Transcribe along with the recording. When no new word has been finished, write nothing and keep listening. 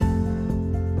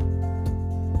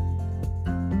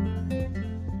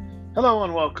Hello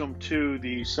and welcome to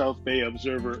the South Bay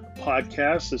Observer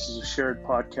podcast. This is a shared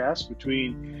podcast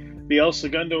between the El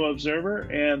Segundo Observer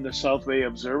and the South Bay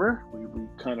Observer. We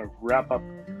kind of wrap up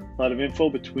a lot of info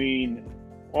between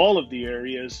all of the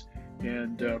areas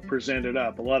and present it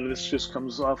up. A lot of this just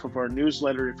comes off of our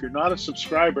newsletter. If you're not a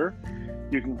subscriber,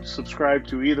 you can subscribe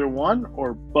to either one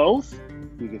or both.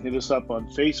 You can hit us up on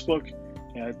Facebook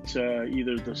at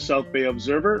either the South Bay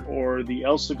Observer or the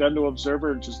El Segundo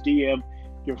Observer and just DM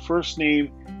your first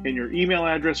name and your email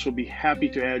address. We'll be happy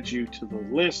to add you to the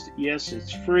list. Yes,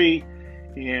 it's free,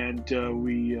 and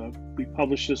we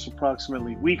publish this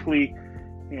approximately weekly,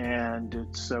 and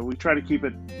it's we try to keep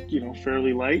it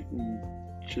fairly light and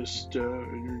just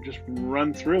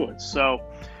run through it. So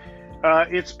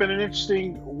it's been an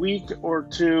interesting week or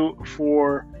two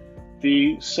for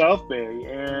the South Bay,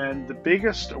 and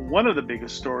one of the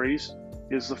biggest stories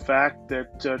is the fact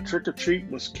that Trick or Treat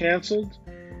was canceled.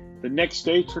 The next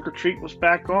day, Trick or Treat was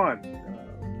back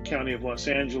on. County of Los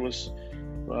Angeles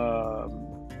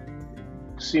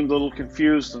seemed a little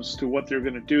confused as to what they're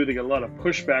going to do. They got a lot of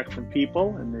pushback from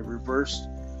people, and they reversed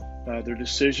their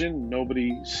decision.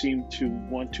 Nobody seemed to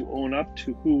want to own up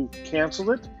to who canceled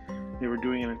it. They were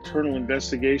doing an internal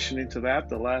investigation into that,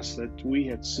 the last that we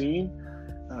had seen.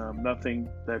 Nothing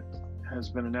that has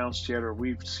been announced yet, or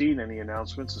we've seen any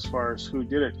announcements as far as who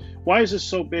did it. Why is this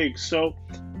so big? So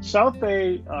South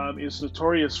Bay is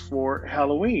notorious for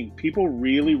Halloween. People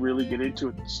really get into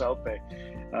it in South Bay.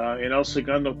 In El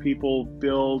Segundo, people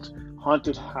build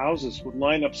haunted houses, would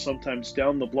line up sometimes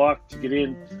down the block to get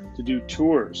in to do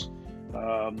tours.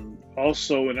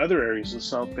 Also in other areas of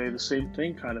South Bay, the same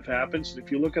thing kind of happens.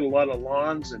 If you look at a lot of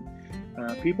lawns, and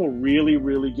people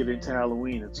really get into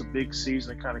Halloween. It's a big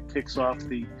season. It kind of kicks off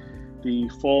the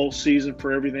fall season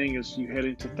for everything as you head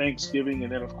into Thanksgiving,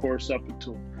 and then of course up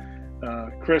until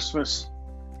Christmas,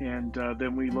 and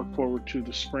then we look forward to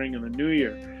the spring and the new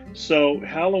year. So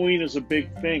Halloween is a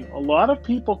big thing. A lot of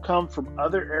people come from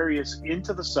other areas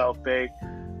into the South Bay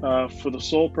for the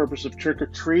sole purpose of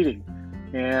trick-or-treating,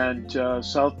 and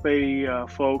South Bay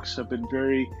folks have been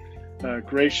very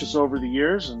gracious over the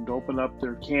years and open up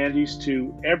their candies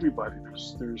to everybody.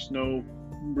 There's no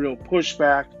real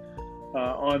pushback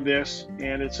on this,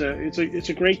 and it's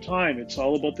a great time. It's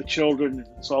all about the children.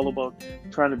 It's all about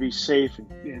trying to be safe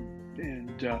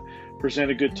and present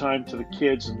a good time to the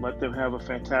kids and let them have a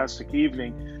fantastic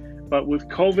evening. But with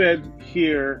COVID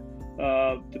here,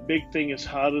 the big thing is,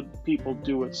 how do people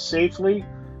do it safely,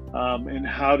 and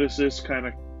how does this kind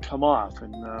of come off?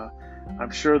 And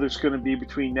I'm sure there's going to be,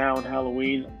 between now and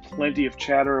Halloween, plenty of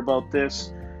chatter about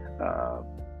this.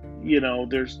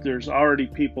 There's already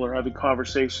people are having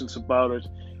conversations about it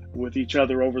with each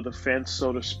other over the fence,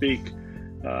 so to speak,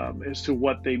 as to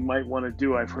what they might want to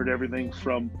do. I've heard everything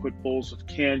from put bowls of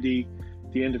candy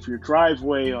at the end of your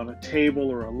driveway on a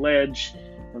table or a ledge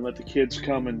and let the kids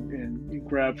come and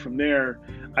grab from there.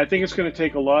 I think it's going to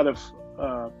take a lot of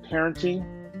parenting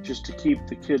just to keep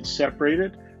the kids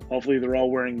separated. Hopefully they're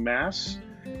all wearing masks.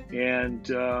 And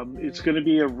it's going to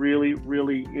be a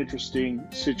really interesting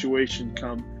situation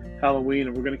come Halloween,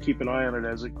 and we're going to keep an eye on it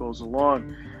as it goes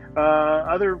along.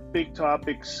 Other big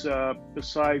topics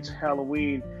besides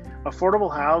Halloween: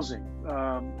 affordable housing.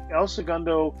 El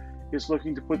Segundo is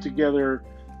looking to put together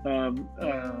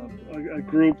a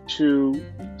group to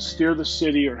steer the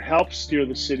city, or help steer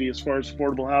the city, as far as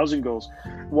affordable housing goes.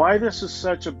 Why this is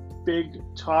such a big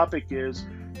topic is,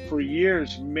 for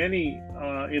years, many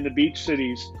in the beach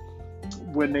cities,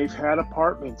 when they've had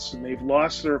apartments and they've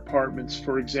lost their apartments,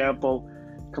 for example,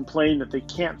 complain that they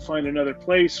can't find another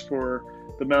place for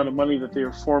the amount of money that they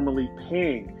are formerly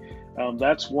paying.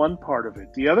 That's one part of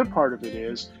it. The other part of it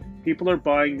is, people are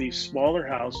buying these smaller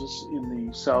houses in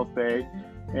the South Bay,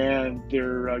 and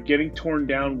they're getting torn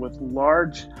down, with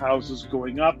large houses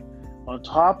going up on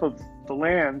top of the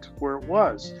land where it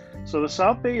was. So the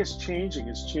South Bay is changing.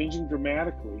 It's changing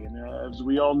dramatically. And as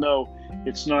we all know,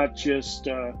 it's not just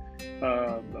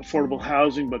affordable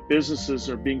housing, but businesses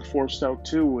are being forced out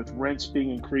too, with rents being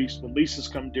increased, when leases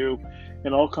come due,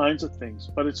 and all kinds of things.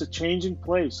 But it's a changing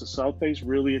place. The South Bay is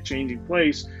really a changing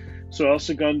place. So El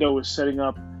Segundo is setting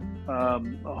up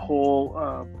a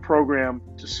whole program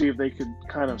to see if they can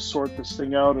kind of sort this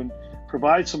thing out and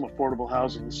provide some affordable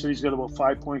housing. The city's got about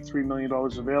 $5.3 million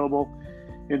available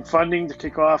in funding to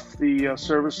kick off the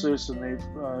services, and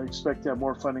they expect to have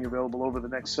more funding available over the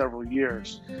next several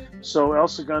years. So El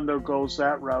Segundo goes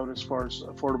that route as far as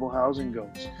affordable housing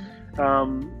goes.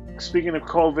 Speaking of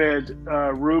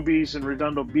COVID, Ruby's in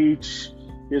Redondo Beach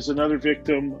is another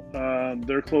victim.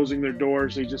 They're closing their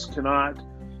doors. They just cannot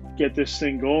get this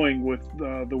thing going with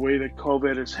the way that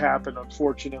COVID has happened,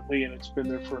 unfortunately, and it's been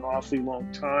there for an awfully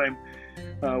long time.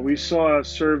 We saw a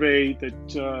survey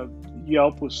that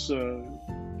Yelp was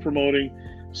promoting,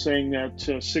 saying that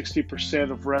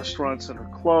 60% of restaurants that are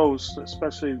closed,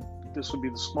 especially this would be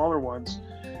the smaller ones,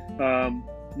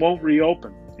 won't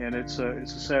reopen. And it's a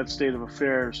sad state of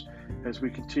affairs as we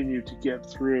continue to get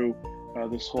through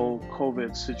this whole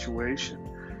COVID situation.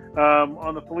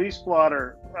 On the police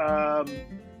blotter,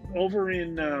 over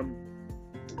in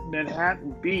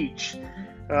Manhattan Beach,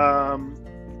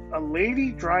 a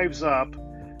lady drives up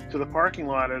to the parking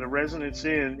lot at a Residence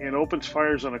Inn and opens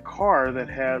fires on a car that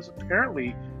has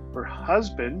apparently her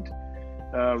husband,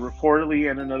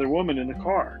 reportedly, and another woman in the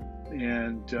car.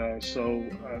 And so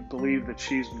I believe that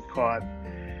she's been caught.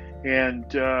 And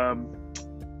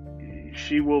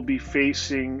she will be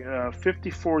facing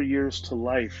 54 years to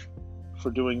life for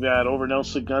doing that. Over in El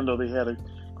Segundo, they had a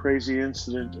crazy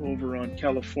incident over on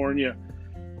California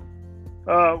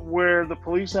where the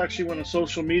police actually went on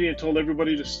social media and told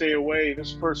everybody to stay away.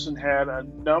 This person had a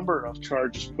number of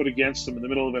charges put against him in the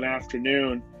middle of an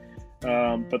afternoon,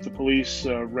 but the police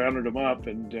rounded him up,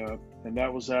 and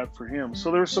that was that for him.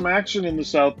 So there's some action in the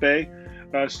South Bay.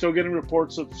 Still getting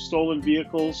reports of stolen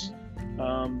vehicles.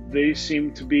 They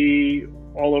seem to be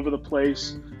all over the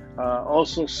place.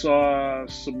 Also saw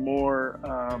some more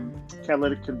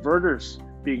catalytic converters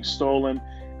being stolen.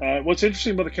 What's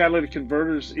interesting about the catalytic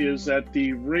converters is that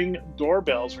the Ring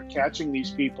doorbells are catching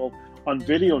these people on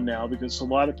video now, because a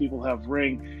lot of people have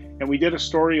Ring. And we did a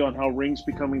story on how Ring's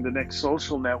becoming the next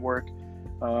social network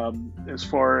as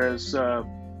far as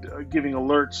giving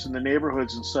alerts in the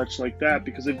neighborhoods and such like that,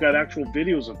 because they've got actual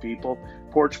videos of people,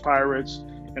 porch pirates,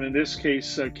 and in this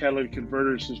case, catalytic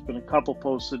converters. There's been a couple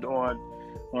posted on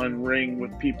Ring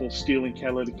with people stealing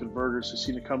catalytic converters. They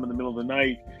seem to come in the middle of the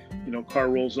night. You know, car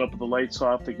rolls up with the lights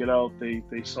off. They get out. They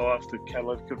saw off the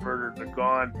catalytic converter, and they're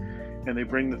gone. And they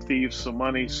bring the thieves some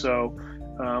money. So,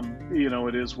 you know,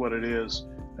 it is what it is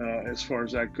as far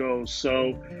as that goes.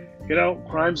 So, you know,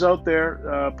 crime's out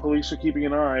there. Police are keeping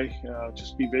an eye.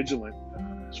 Just be vigilant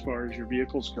as far as your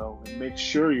vehicles go, and make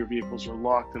sure your vehicles are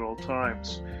locked at all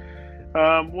times.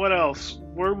 What else?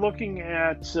 We're looking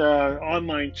at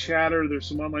online chatter. There's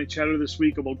some online chatter this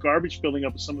week about garbage building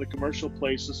up at some of the commercial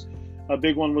places. A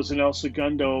big one was in El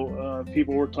Segundo.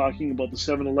 People were talking about the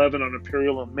 7-Eleven on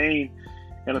Imperial and Main,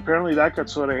 and apparently that got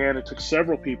so out of hand. It took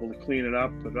several people to clean it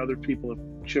up, but other people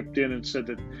have chipped in and said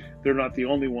that they're not the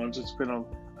only ones. It's been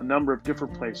a number of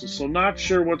different places. So not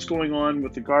sure what's going on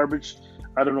with the garbage.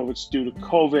 I don't know if it's due to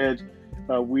COVID.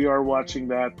 We are watching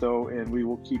that, though, and we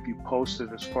will keep you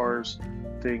posted as far as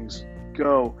things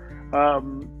go.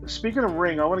 Speaking of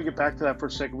Ring, I want to get back to that for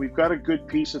a second. We've got a good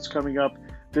piece that's coming up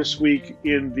this week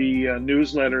in the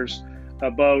newsletters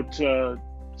about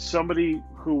somebody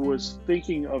who was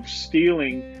thinking of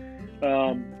stealing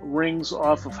rings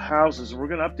off of houses. We're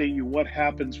going to update you what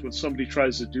happens when somebody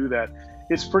tries to do that.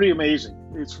 It's pretty amazing.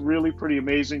 It's really pretty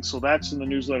amazing. So that's in the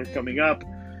newsletter coming up.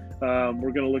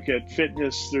 We're going to look at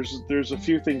fitness. There's a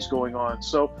few things going on.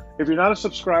 So if you're not a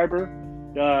subscriber,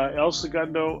 El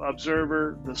Segundo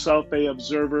Observer, the South Bay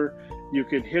Observer, you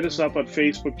can hit us up on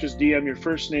Facebook. Just DM your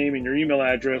first name and your email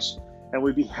address, and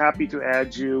we'd be happy to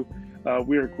add you.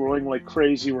 We are growing like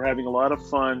crazy. We're having a lot of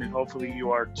fun, and hopefully you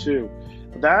are too.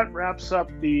 That wraps up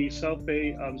the South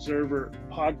Bay Observer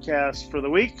podcast for the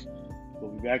week.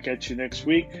 We'll be back at you next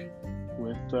week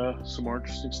with some more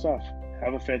interesting stuff.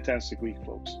 Have a fantastic week,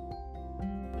 folks.